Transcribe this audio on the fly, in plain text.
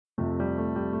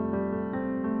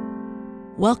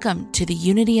Welcome to the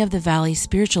Unity of the Valley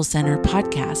Spiritual Center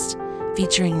podcast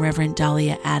featuring Reverend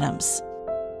Dahlia Adams.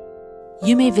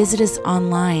 You may visit us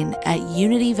online at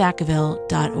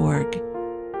unityvacaville.org,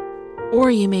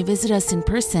 or you may visit us in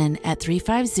person at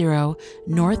 350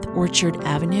 North Orchard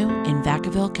Avenue in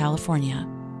Vacaville, California.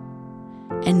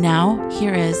 And now,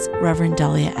 here is Reverend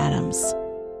Dahlia Adams.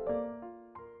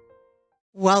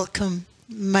 Welcome.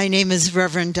 My name is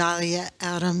Reverend Dahlia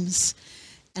Adams,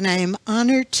 and I am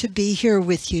honored to be here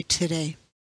with you today.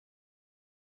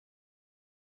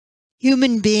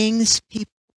 Human beings,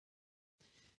 people,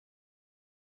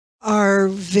 are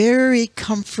very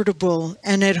comfortable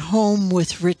and at home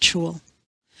with ritual.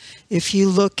 If you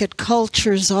look at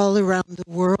cultures all around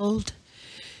the world,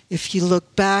 if you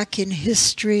look back in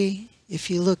history, if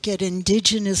you look at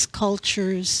indigenous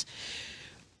cultures,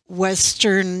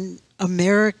 Western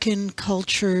American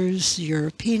cultures,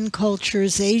 European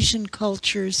cultures, Asian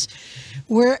cultures,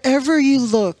 wherever you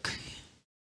look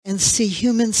and see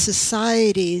human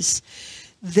societies,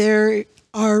 there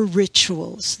are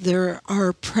rituals. There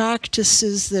are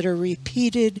practices that are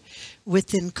repeated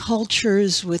within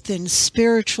cultures, within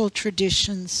spiritual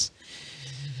traditions.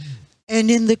 And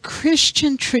in the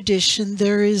Christian tradition,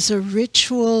 there is a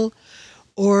ritual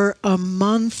or a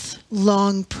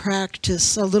month-long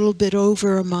practice, a little bit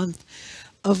over a month,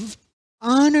 of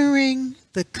honoring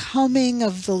the coming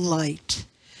of the light.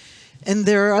 And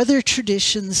there are other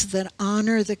traditions that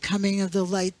honor the coming of the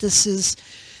light. This is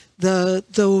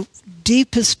the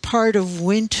deepest part of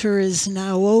winter is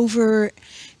now over,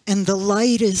 and the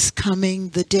light is coming.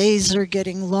 The days are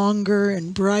getting longer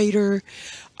and brighter.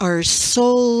 Our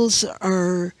souls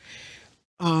are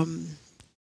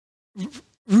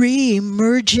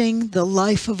re-emerging. The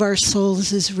life of our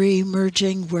souls is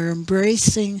re-emerging. We're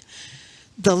embracing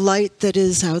the light that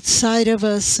is outside of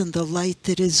us and the light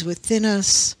that is within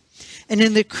us. And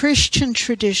in the Christian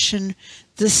tradition,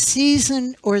 the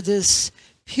season or this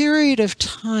period of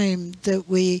time that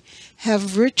we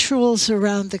have rituals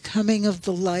around the coming of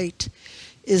the light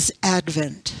is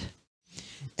Advent.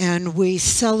 And we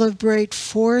celebrate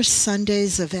 4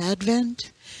 Sundays of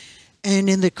Advent. And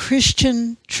in the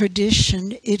Christian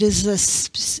tradition, it is a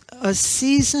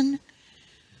season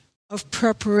of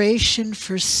preparation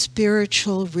for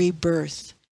spiritual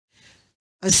rebirth,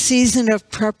 a season of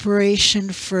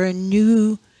preparation for a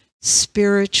new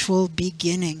spiritual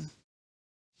beginning.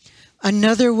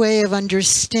 Another way of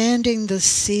understanding the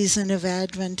season of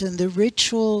Advent and the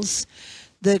rituals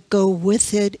that go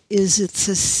with it is it's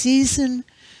a season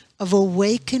of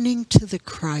awakening to the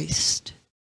Christ.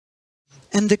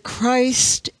 And the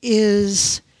Christ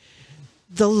is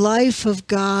the life of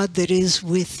God that is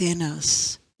within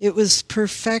us. It was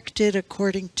perfected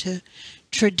according to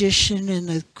tradition and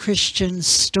the Christian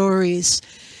stories.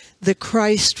 The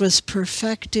Christ was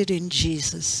perfected in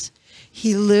Jesus.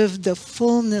 He lived the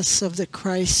fullness of the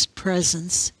Christ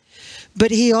presence.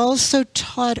 But he also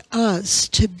taught us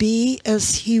to be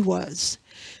as he was,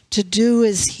 to do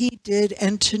as he did,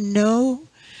 and to know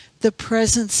the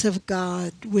presence of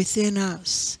God within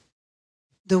us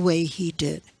the way he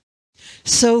did.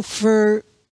 So for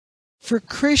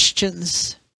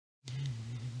Christians,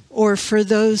 or for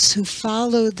those who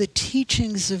follow the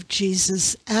teachings of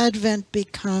Jesus, Advent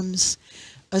becomes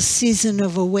a season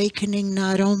of awakening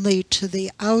not only to the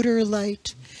outer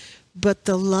light, but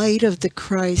the light of the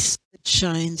Christ that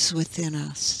shines within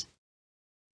us.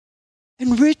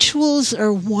 And rituals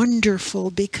are wonderful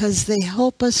because they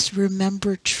help us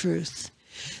remember truth.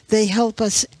 They help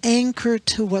us anchor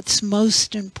to what's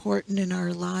most important in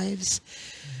our lives.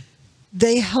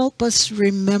 They help us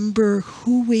remember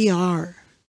who we are.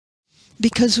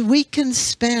 Because we can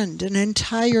spend an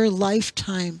entire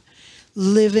lifetime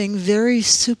living very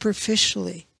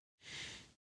superficially,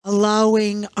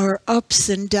 allowing our ups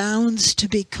and downs to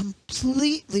be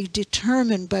completely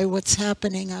determined by what's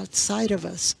happening outside of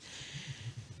us.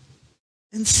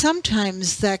 And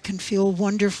sometimes that can feel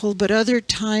wonderful, but other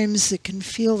times it can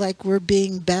feel like we're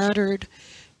being battered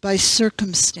by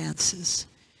circumstances.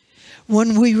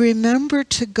 When we remember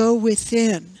to go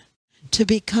within, to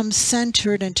become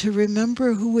centered and to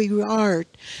remember who we are,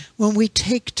 when we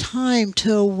take time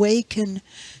to awaken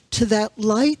to that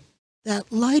light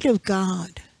of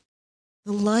God,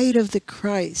 the light of the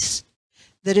Christ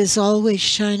that is always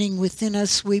shining within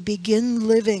us, we begin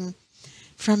living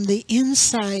from the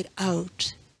inside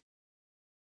out.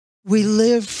 We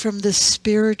live from the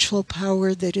spiritual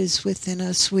power that is within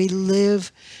us. We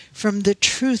live from the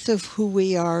truth of who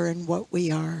we are and what we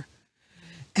are.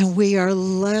 And we are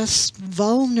less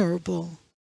vulnerable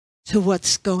to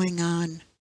what's going on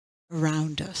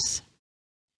around us.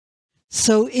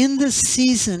 So in the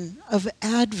season of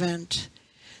Advent,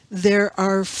 there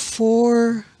are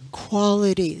 4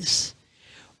 qualities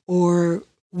or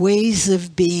ways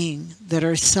of being that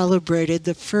are celebrated.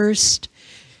 The first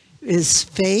is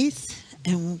faith,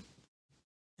 and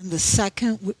the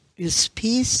second is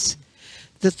peace.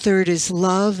 The third is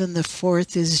love, and the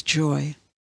fourth is joy.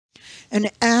 And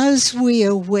as we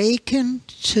awaken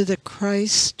to the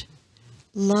Christ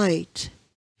light,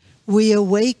 we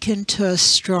awaken to a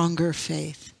stronger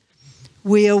faith.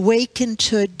 We awaken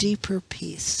to a deeper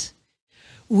peace.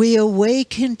 We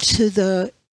awaken to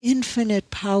the infinite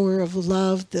power of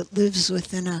love that lives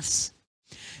within us.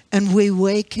 And we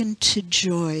awaken to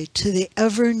joy, to the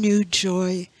ever new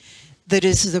joy that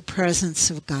is the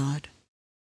presence of God.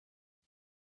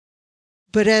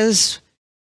 But as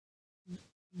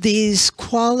these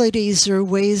qualities or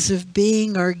ways of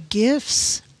being are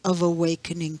gifts of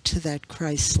awakening to that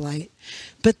Christ light,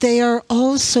 but they are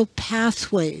also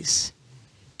pathways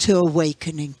to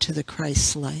awakening to the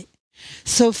Christ light.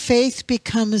 So faith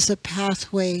becomes a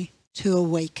pathway to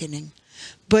awakening.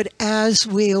 But as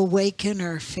we awaken,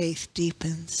 our faith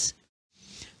deepens.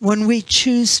 When we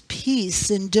choose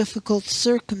peace in difficult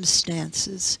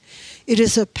circumstances, it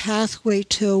is a pathway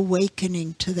to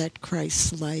awakening to that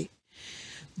Christ light.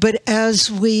 But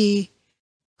as we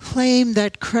claim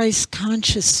that Christ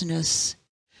consciousness,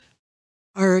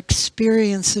 our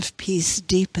experience of peace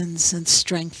deepens and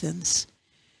strengthens.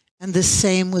 And the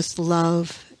same with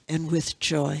love and with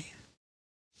joy.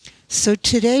 So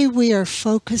today we are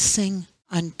focusing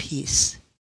on peace.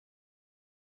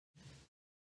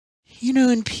 You know,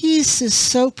 and peace is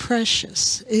so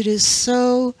precious. It is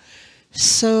so,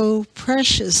 so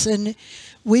precious. And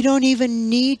we don't even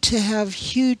need to have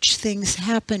huge things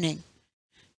happening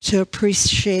to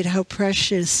appreciate how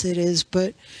precious it is.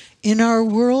 But in our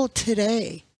world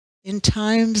today, in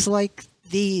times like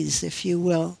these, if you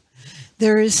will,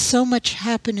 there is so much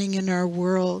happening in our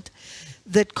world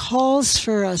that calls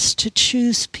for us to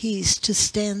choose peace, to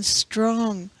stand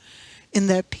strong in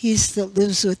that peace that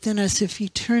lives within us. If you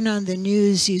turn on the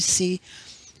news, you see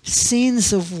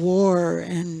scenes of war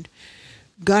and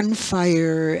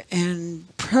gunfire and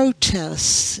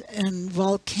protests and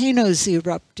volcanoes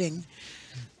erupting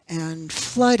and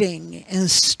flooding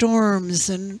and storms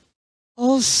and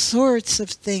all sorts of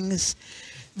things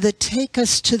that take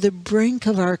us to the brink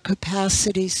of our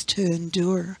capacities to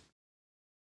endure.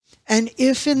 And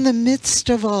if in the midst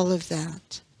of all of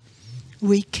that,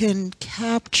 we can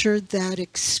capture that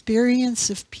experience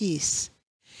of peace,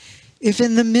 if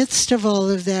in the midst of all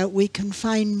of that, we can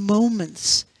find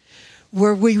moments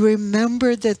where we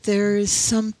remember that there is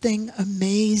something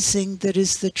amazing that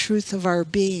is the truth of our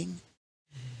being,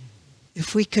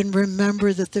 if we can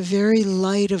remember that the very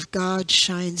light of God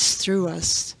shines through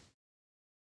us,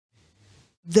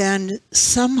 then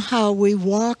somehow we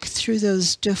walk through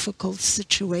those difficult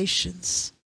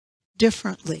situations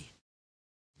differently.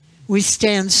 We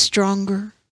stand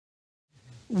stronger.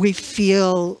 We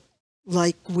feel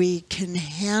like we can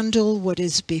handle what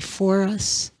is before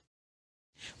us.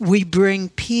 We bring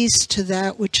peace to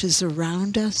that which is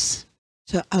around us,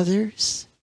 to others.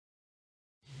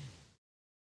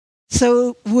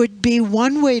 So would be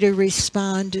one way to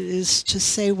respond is to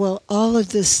say, well, all of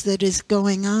this that is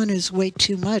going on is way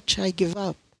too much. I give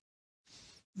up.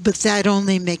 But that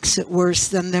only makes it worse.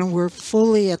 Then we're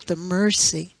fully at the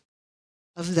mercy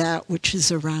of that which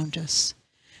is around us.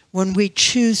 When we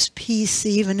choose peace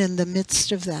even in the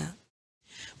midst of that,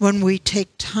 when we take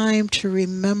time to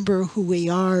remember who we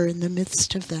are in the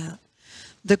midst of that,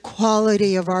 the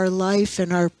quality of our life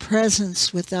and our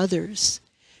presence with others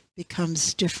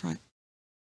becomes different.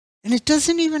 And it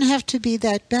doesn't even have to be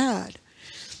that bad.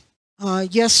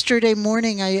 Yesterday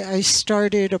morning, I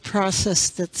started a process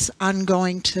that's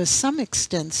ongoing to some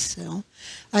extent still.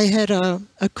 I had a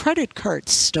credit card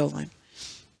stolen.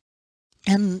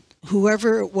 And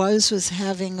whoever it was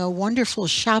having a wonderful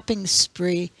shopping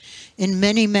spree in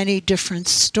many, many different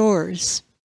stores.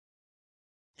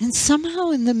 And somehow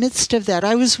in the midst of that,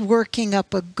 I was working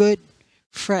up a good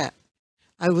fret.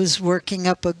 I was working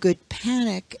up a good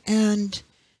panic, and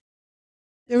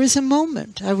there was a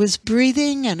moment. I was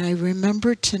breathing, and I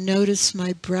remembered to notice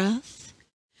my breath,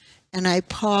 and I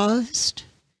paused,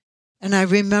 and I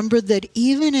remembered that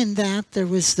even in that there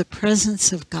was the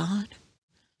presence of God,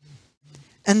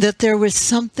 and that there was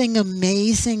something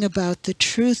amazing about the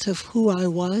truth of who I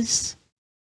was.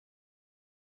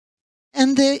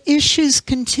 And the issues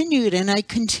continued, and I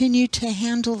continued to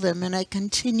handle them, and I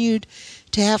continued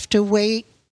to have to wait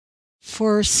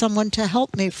for someone to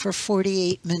help me for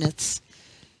 48 minutes.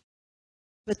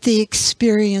 But the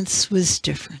experience was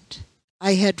different.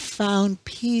 I had found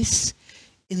peace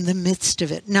in the midst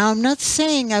of it. Now, I'm not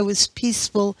saying I was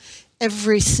peaceful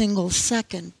every single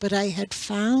second, but I had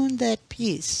found that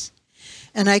peace,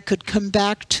 and I could come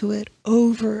back to it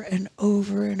over and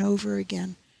over and over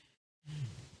again.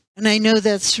 And I know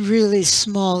that's really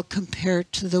small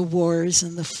compared to the wars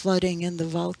and the flooding and the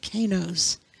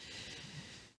volcanoes,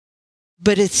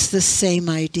 but it's the same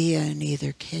idea in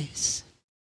either case.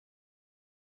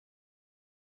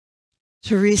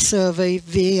 Teresa of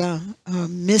Avila, a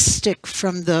mystic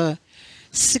from the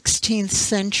 16th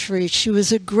century, she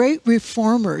was a great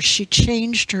reformer. She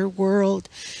changed her world.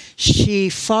 She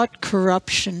fought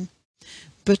corruption,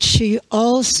 but she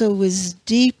also was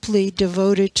deeply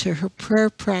devoted to her prayer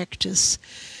practice,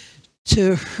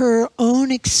 to her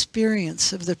own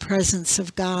experience of the presence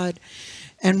of God.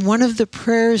 And one of the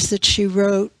prayers that she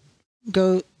wrote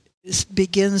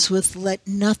begins with, "Let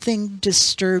nothing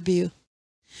disturb you.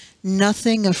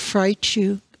 Nothing affright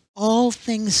you. All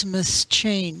things must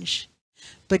change,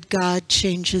 but God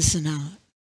changes not."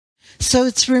 So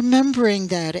it's remembering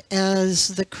that as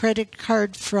the credit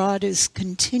card fraud is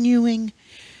continuing,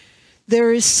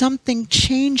 there is something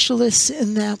changeless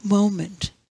in that moment.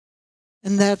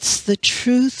 And that's the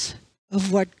truth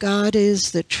of what God is,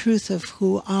 the truth of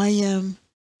who I am.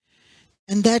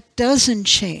 And that doesn't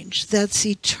change. That's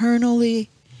eternally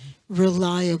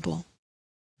reliable.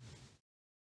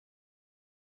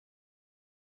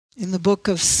 In the book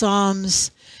of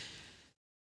Psalms,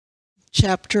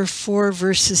 chapter 4,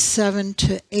 verses 7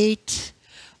 to 8,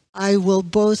 "I will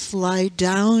both lie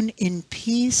down in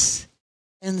peace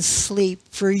and sleep,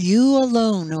 for you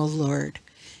alone, O Lord,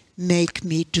 make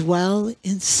me dwell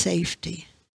in safety."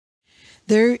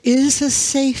 There is a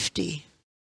safety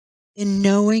in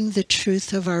knowing the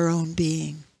truth of our own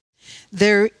being.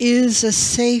 There is a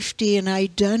safety in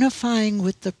identifying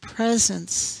with the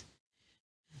presence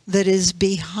that is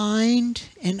behind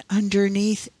and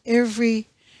underneath every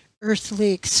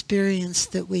earthly experience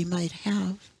that we might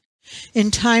have.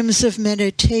 In times of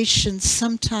meditation,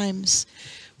 sometimes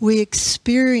we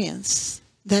experience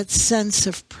that sense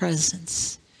of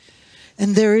presence.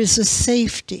 And there is a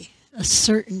safety, a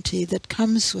certainty that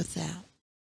comes with that.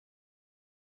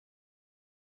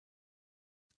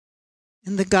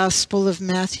 In the Gospel of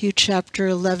Matthew, chapter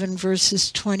 11,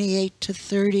 verses 28 to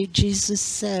 30, Jesus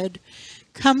said,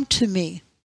 "Come to me,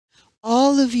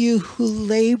 all of you who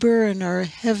labor and are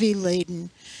heavy laden,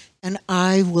 and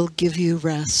I will give you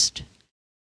rest.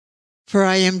 For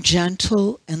I am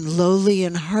gentle and lowly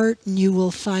in heart, and you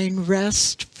will find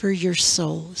rest for your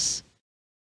souls."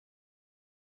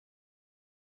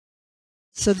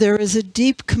 So there is a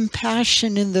deep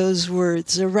compassion in those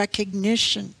words, a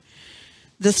recognition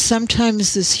that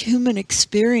sometimes this human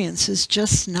experience is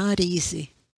just not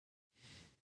easy.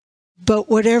 But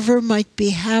whatever might be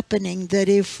happening, that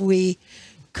if we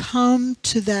come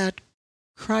to that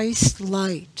Christ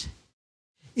light,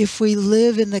 if we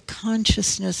live in the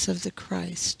consciousness of the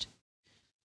Christ,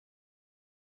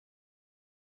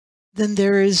 then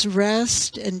there is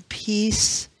rest and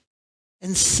peace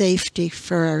and safety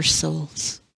for our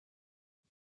souls.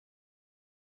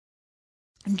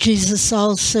 Jesus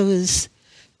also is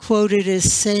quoted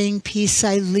as saying, "Peace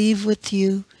I leave with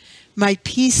you, my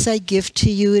peace I give to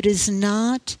you. It is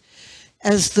not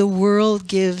as the world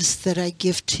gives that I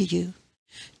give to you.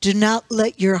 Do not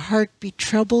let your heart be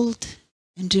troubled,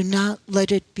 and do not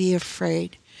let it be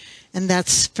afraid." And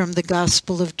that's from the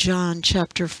Gospel of John,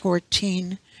 chapter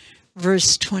 14,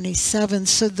 verse 27.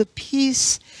 So the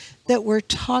peace that we're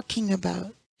talking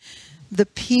about, the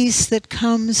peace that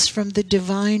comes from the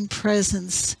divine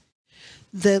presence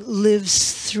that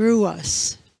lives through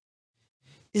us,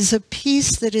 is a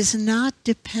peace that is not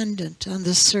dependent on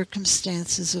the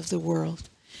circumstances of the world.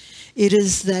 It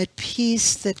is that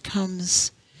peace that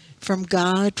comes from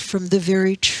God, from the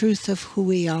very truth of who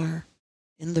we are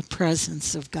in the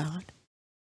presence of God.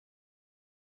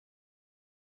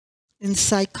 In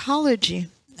psychology,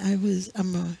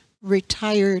 I'm a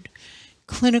retired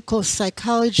clinical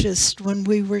psychologist. When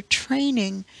we were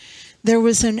training, there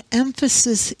was an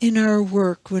emphasis in our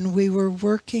work when we were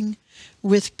working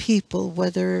with people,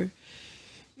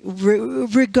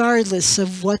 regardless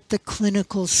of what the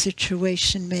clinical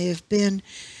situation may have been.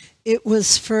 It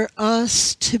was for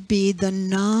us to be the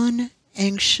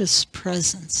non-anxious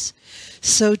presence.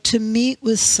 So to meet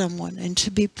with someone and to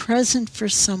be present for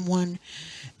someone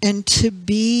and to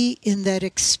be in that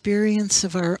experience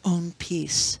of our own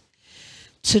peace.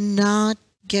 To not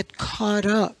get caught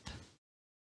up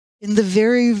in the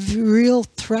very real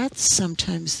threats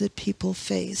sometimes that people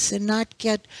face, and not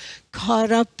get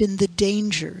caught up in the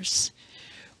dangers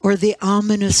or the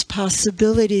ominous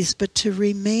possibilities, but to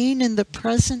remain in the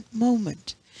present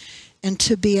moment and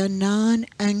to be a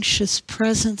non-anxious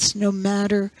presence no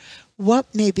matter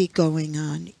what may be going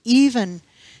on, even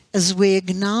as we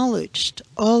acknowledged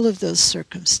all of those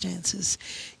circumstances,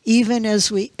 even as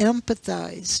we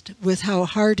empathized with how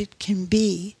hard it can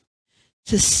be,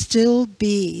 to still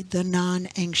be the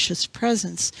non-anxious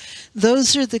presence.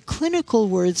 Those are the clinical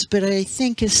words, but I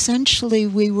think essentially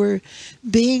we were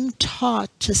being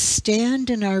taught to stand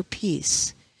in our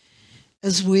peace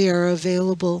as we are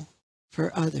available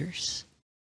for others.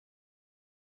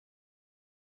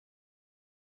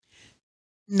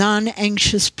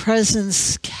 Non-anxious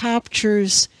presence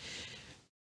captures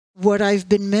what I've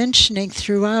been mentioning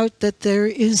throughout, that there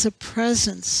is a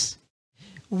presence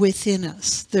within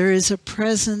us. There is a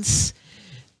presence,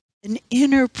 an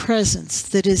inner presence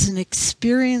that is an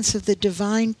experience of the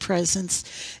divine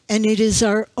presence, and it is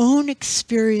our own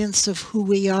experience of who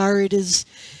we are. It is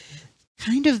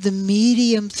kind of the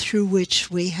medium through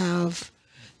which we have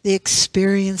the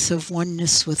experience of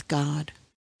oneness with God.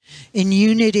 In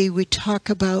unity, we talk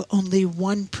about only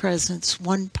one presence,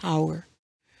 one power.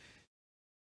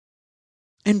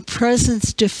 And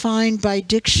presence defined by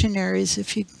dictionaries,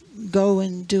 if you go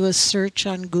and do a search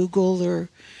on Google or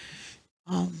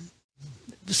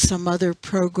some other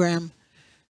program,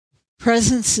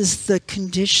 presence is the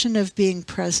condition of being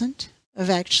present, of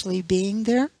actually being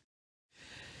there.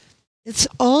 It's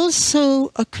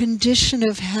also a condition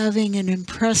of having an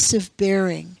impressive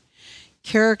bearing,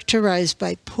 characterized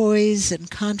by poise and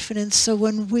confidence. So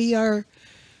when we are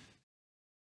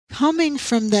coming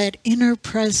from that inner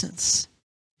presence,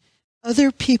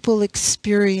 other people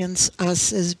experience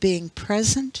us as being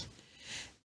present.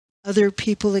 Other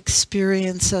people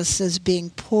experience us as being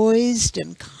poised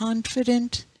and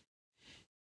confident.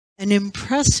 An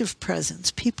impressive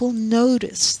presence. People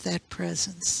notice that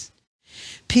presence.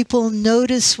 People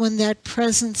notice when that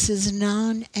presence is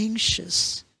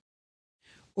non-anxious,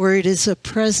 or it is a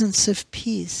presence of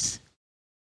peace.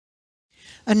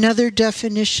 Another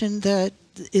definition that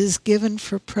is given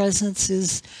for presence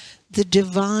is the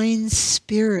divine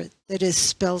spirit that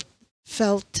is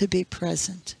felt to be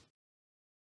present.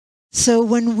 So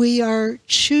when we are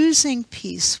choosing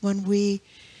peace, when we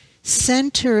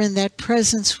center in that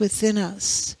presence within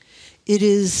us, it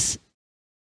is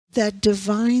that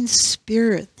divine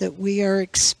spirit that we are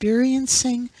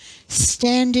experiencing,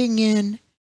 standing in,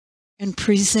 and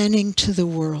presenting to the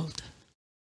world.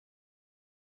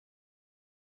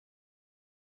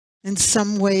 In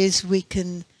some ways, we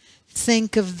can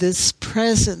think of this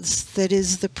presence that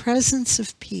is the presence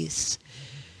of peace.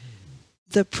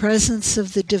 The presence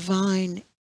of the divine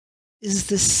is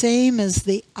the same as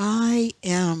the I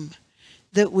am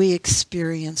that we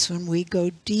experience when we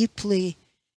go deeply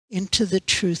into the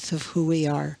truth of who we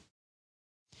are.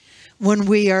 When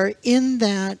we are in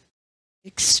that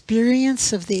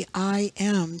experience of the I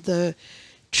am, the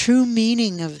true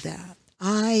meaning of that,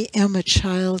 I am a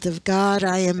child of God.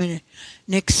 I am an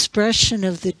expression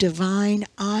of the divine.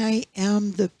 I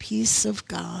am the peace of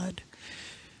God.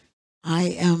 I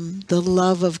am the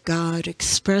love of God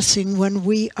expressing. When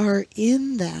we are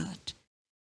in that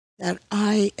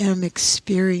I am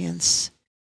experience,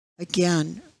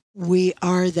 again, we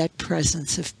are that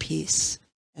presence of peace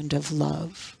and of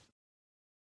love.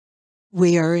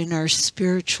 We are in our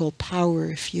spiritual power,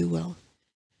 if you will.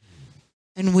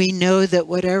 And we know that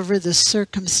whatever the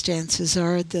circumstances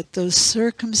are, that those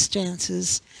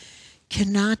circumstances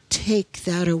cannot take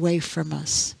that away from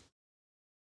us.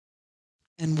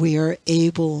 And we are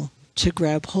able to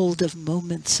grab hold of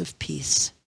moments of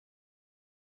peace.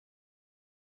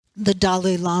 The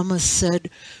Dalai Lama said,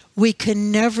 we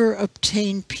can never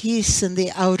obtain peace in the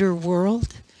outer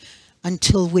world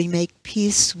until we make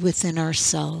peace within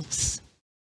ourselves.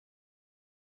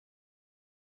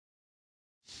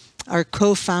 Our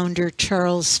co-founder,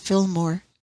 Charles Fillmore,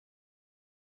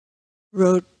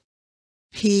 wrote,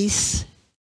 peace,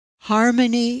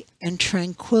 harmony, and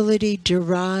tranquility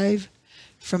derive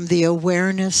from the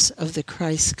awareness of the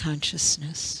Christ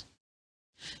consciousness.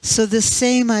 So the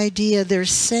same idea, they're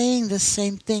saying the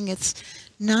same thing. It's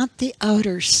not the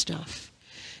outer stuff.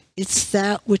 It's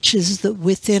that which is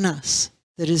within us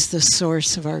that is the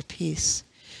source of our peace.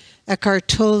 Eckhart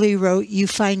Tolle wrote, you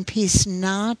find peace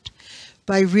not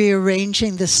by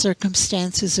rearranging the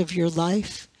circumstances of your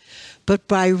life, but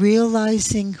by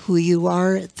realizing who you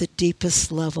are at the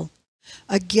deepest level.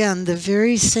 Again, the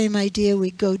very same idea,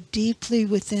 we go deeply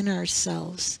within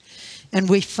ourselves, and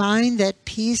we find that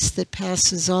peace that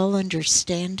passes all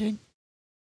understanding,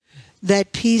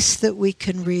 that peace that we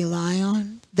can rely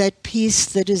on, that peace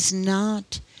that is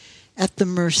not at the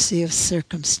mercy of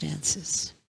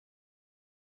circumstances.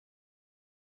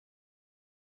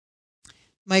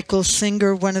 Michael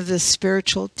Singer, one of the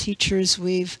spiritual teachers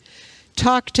we've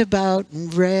talked about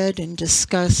and read and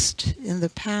discussed in the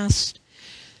past,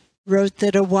 wrote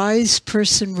that a wise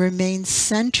person remains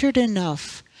centered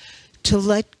enough to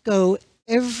let go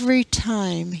every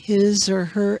time his or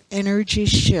her energy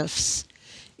shifts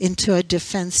into a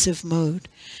defensive mode.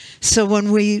 So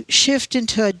when we shift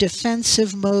into a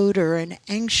defensive mode or an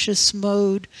anxious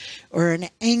mode or an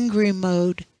angry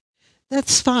mode,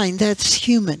 that's fine. That's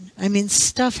human. I mean,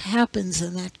 stuff happens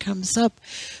and that comes up.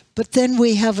 But then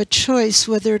we have a choice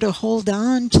whether to hold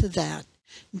on to that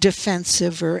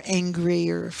defensive or angry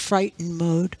or frightened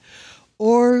mode,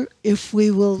 or if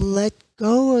we will let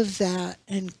go of that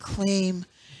and claim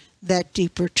that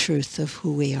deeper truth of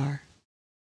who we are.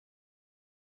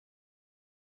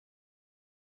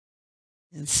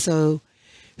 And so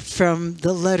from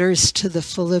the letters to the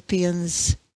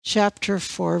Philippians, chapter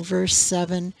 4, verse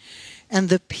 7, and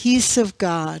the peace of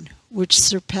God, which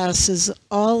surpasses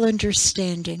all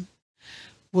understanding,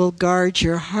 will guard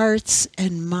your hearts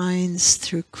and minds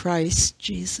through Christ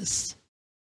Jesus.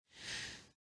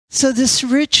 So this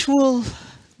ritual,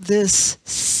 this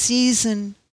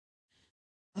season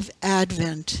of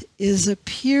Advent is a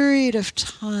period of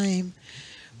time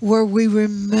where we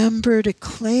remember to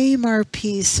claim our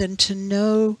peace and to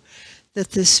know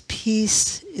that this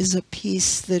peace is a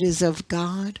peace that is of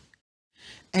God,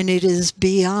 and it is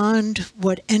beyond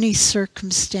what any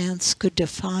circumstance could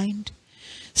define.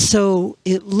 So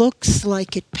it looks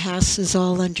like it passes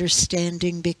all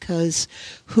understanding, because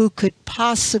who could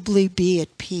possibly be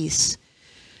at peace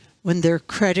when their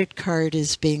credit card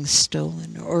is being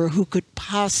stolen? Or who could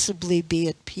possibly be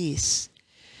at peace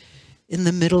in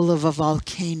the middle of a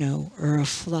volcano or a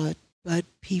flood? But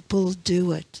people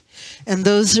do it. And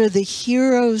those are the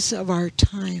heroes of our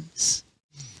times.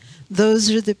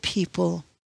 Those are the people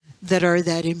that are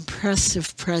that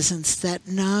impressive presence, that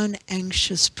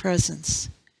non-anxious presence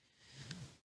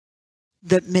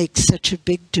that makes such a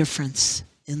big difference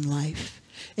in life.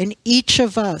 And each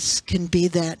of us can be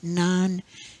that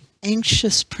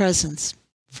non-anxious presence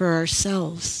for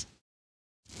ourselves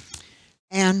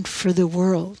and for the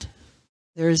world.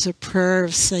 There is a prayer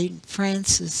of St.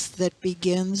 Francis that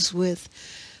begins with,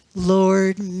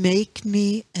 Lord, make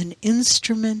me an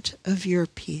instrument of your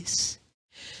peace.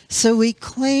 So we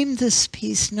claim this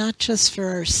peace not just for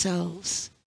ourselves,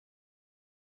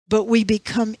 but we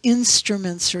become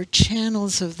instruments or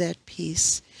channels of that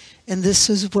peace. And this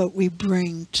is what we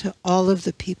bring to all of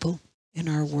the people in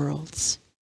our worlds.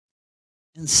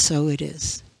 And so it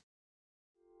is.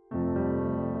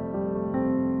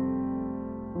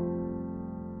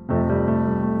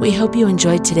 We hope you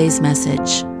enjoyed today's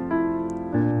message.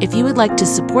 If you would like to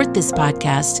support this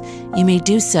podcast, you may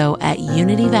do so at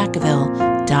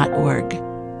unityvacaville.org.